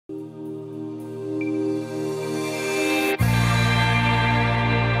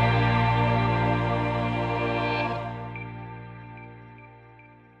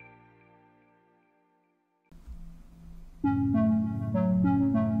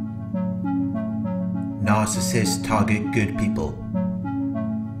Narcissists target good people.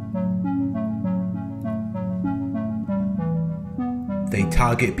 They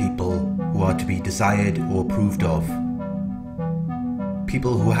target people who are to be desired or approved of.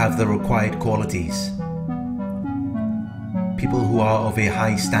 People who have the required qualities. People who are of a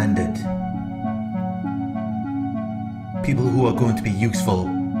high standard. People who are going to be useful,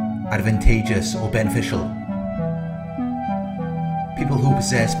 advantageous or beneficial. People who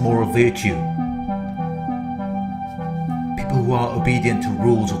possess moral virtue. People who are obedient to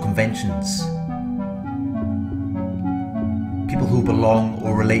rules or conventions. People who belong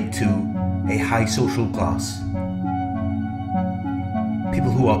or relate to a high social class.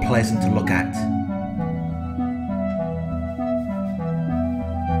 People who are pleasant to look at.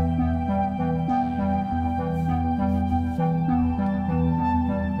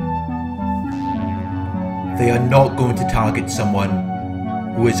 They are not going to target someone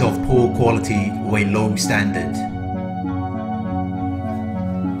who is of poor quality or a low standard.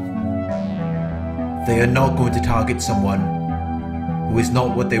 They are not going to target someone who is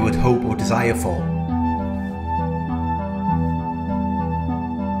not what they would hope or desire for.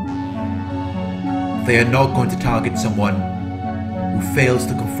 They are not going to target someone who fails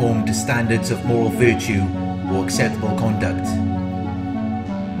to conform to standards of moral virtue or acceptable conduct.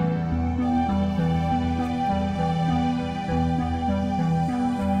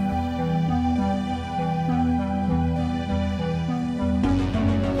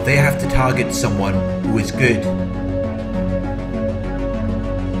 They have to target someone who is good.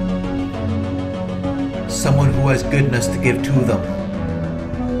 Someone who has goodness to give to them.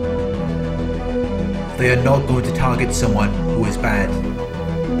 They are not going to target someone who is bad.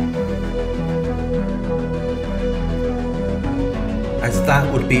 As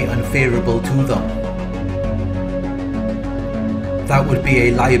that would be unfavorable to them. That would be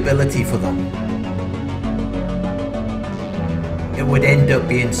a liability for them. It would end up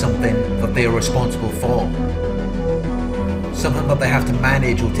being something that they are responsible for. Something that they have to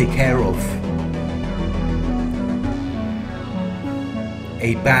manage or take care of.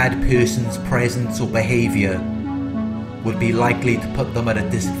 A bad person's presence or behaviour would be likely to put them at a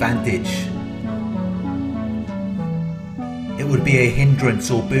disadvantage. It would be a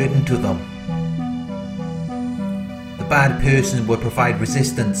hindrance or burden to them. The bad person would provide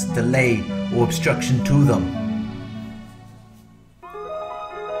resistance, delay or obstruction to them.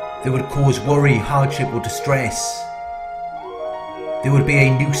 They would cause worry, hardship or distress. They would be a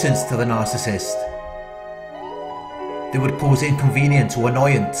nuisance to the narcissist. They would cause inconvenience or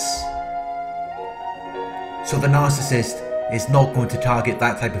annoyance. So the narcissist is not going to target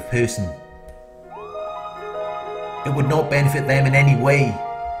that type of person. It would not benefit them in any way.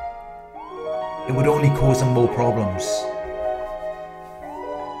 It would only cause them more problems.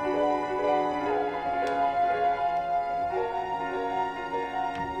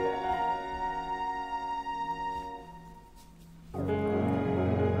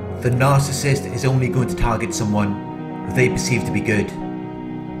 The narcissist is only going to target someone who they perceive to be good.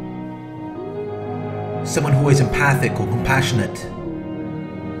 Someone who is empathic or compassionate.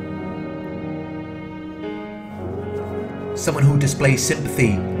 Someone who displays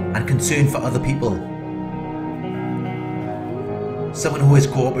sympathy and concern for other people. Someone who is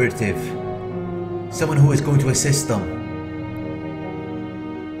cooperative. Someone who is going to assist them.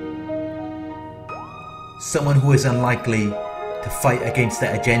 Someone who is unlikely to fight against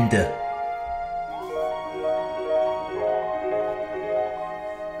their agenda.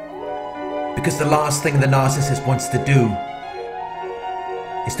 Because the last thing the narcissist wants to do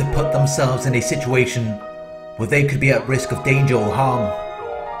is to put themselves in a situation where they could be at risk of danger or harm.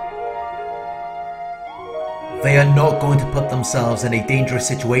 They are not going to put themselves in a dangerous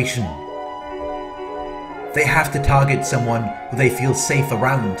situation. They have to target someone who they feel safe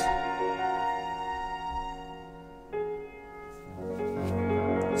around.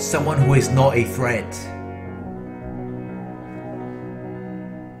 Someone who is not a threat.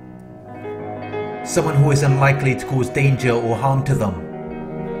 Someone who is unlikely to cause danger or harm to them.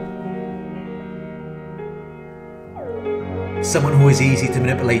 Someone who is easy to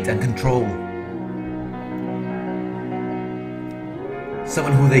manipulate and control.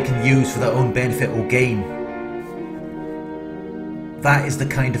 Someone who they can use for their own benefit or gain. That is the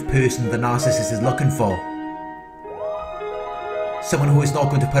kind of person the narcissist is looking for. Someone who is not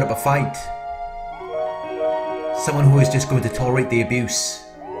going to put up a fight. Someone who is just going to tolerate the abuse.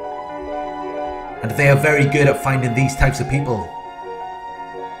 And they are very good at finding these types of people.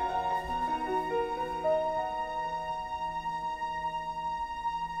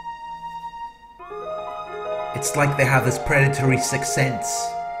 It's like they have this predatory sixth sense.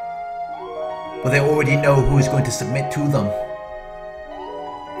 but they already know who is going to submit to them.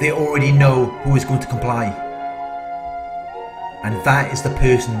 They already know who is going to comply. And that is the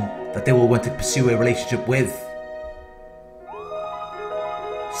person that they will want to pursue a relationship with.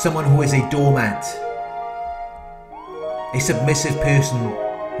 Someone who is a doormat. A submissive person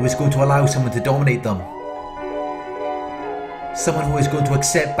who is going to allow someone to dominate them. Someone who is going to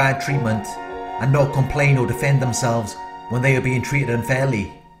accept bad treatment and not complain or defend themselves when they are being treated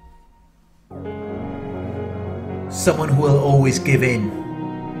unfairly. Someone who will always give in.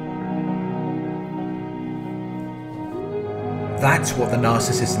 That's what the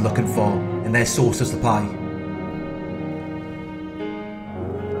narcissist is looking for in their source of supply.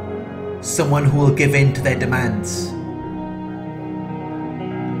 Someone who will give in to their demands.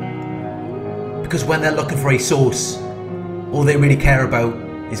 Because when they're looking for a source, all they really care about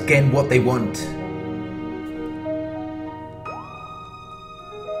is getting what they want.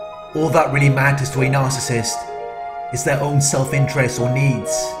 All that really matters to a narcissist is their own self-interest or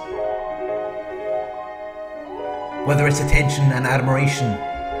needs. Whether it's attention and admiration,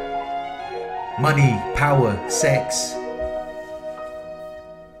 money, power, sex.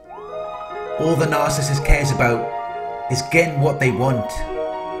 All the narcissist cares about is getting what they want.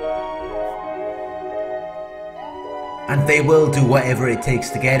 And they will do whatever it takes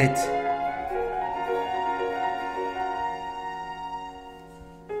to get it.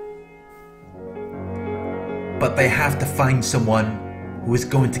 But they have to find someone who is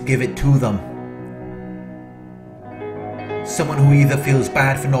going to give it to them. Someone who either feels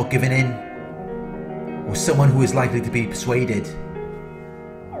bad for not giving in, or someone who is likely to be persuaded.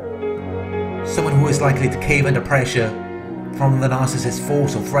 Someone who is likely to cave under pressure from the narcissist's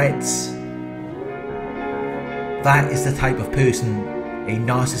force or threats. That is the type of person a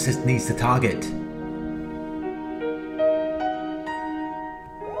narcissist needs to target.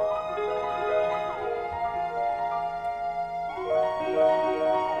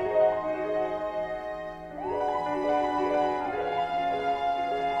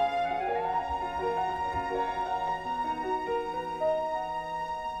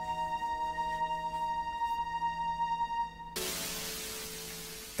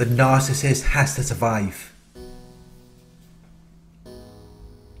 The narcissist has to survive.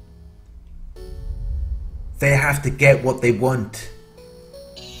 They have to get what they want.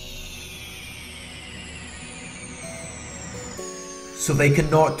 So they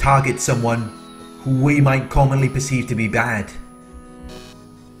cannot target someone who we might commonly perceive to be bad.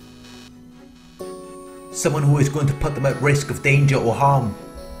 Someone who is going to put them at risk of danger or harm.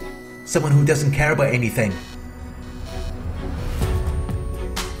 Someone who doesn't care about anything.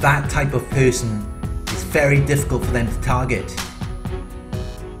 That type of person is very difficult for them to target.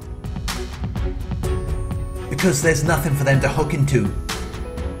 Because there's nothing for them to hook into.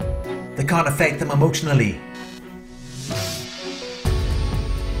 They can't affect them emotionally.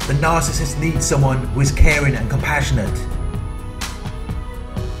 The narcissist needs someone who is caring and compassionate,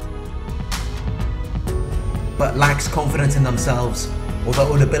 but lacks confidence in themselves or their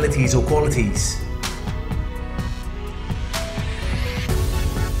own abilities or qualities.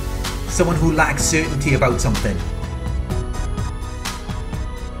 Someone who lacks certainty about something.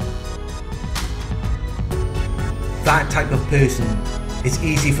 That type of person is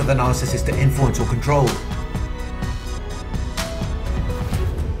easy for the narcissist to influence or control,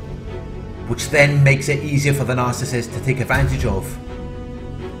 which then makes it easier for the narcissist to take advantage of.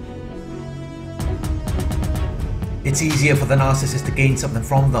 It's easier for the narcissist to gain something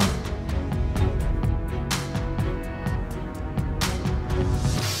from them.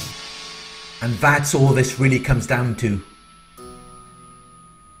 And that's all this really comes down to.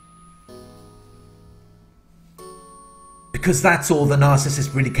 Because that's all the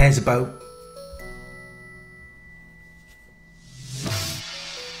narcissist really cares about.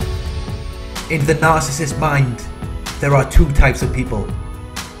 In the narcissist's mind, there are two types of people.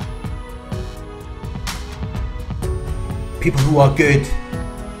 People who are good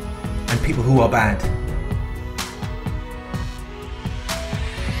and people who are bad.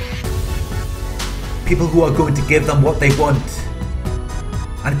 People who are going to give them what they want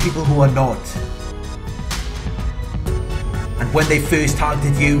and people who are not. And when they first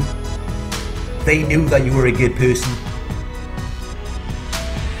targeted you, they knew that you were a good person.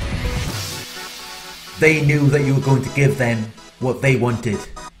 They knew that you were going to give them what they wanted.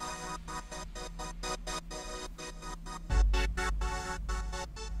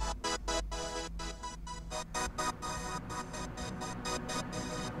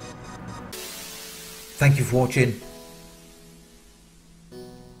 Thank you for watching.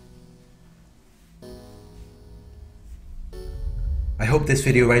 I hope this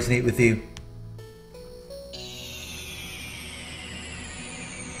video resonated with you.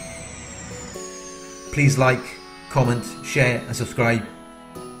 Please like, comment, share and subscribe.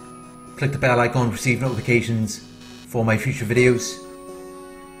 Click the bell icon to receive notifications for my future videos.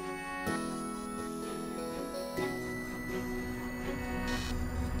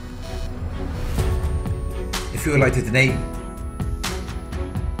 If you would like to donate,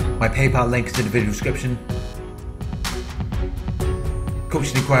 my PayPal link is in the video description.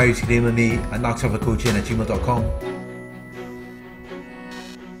 Coaching inquiries, you can email me at narcsurvivorcoaching@gmail.com.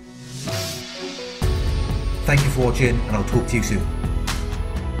 Thank you for watching, and I'll talk to you soon.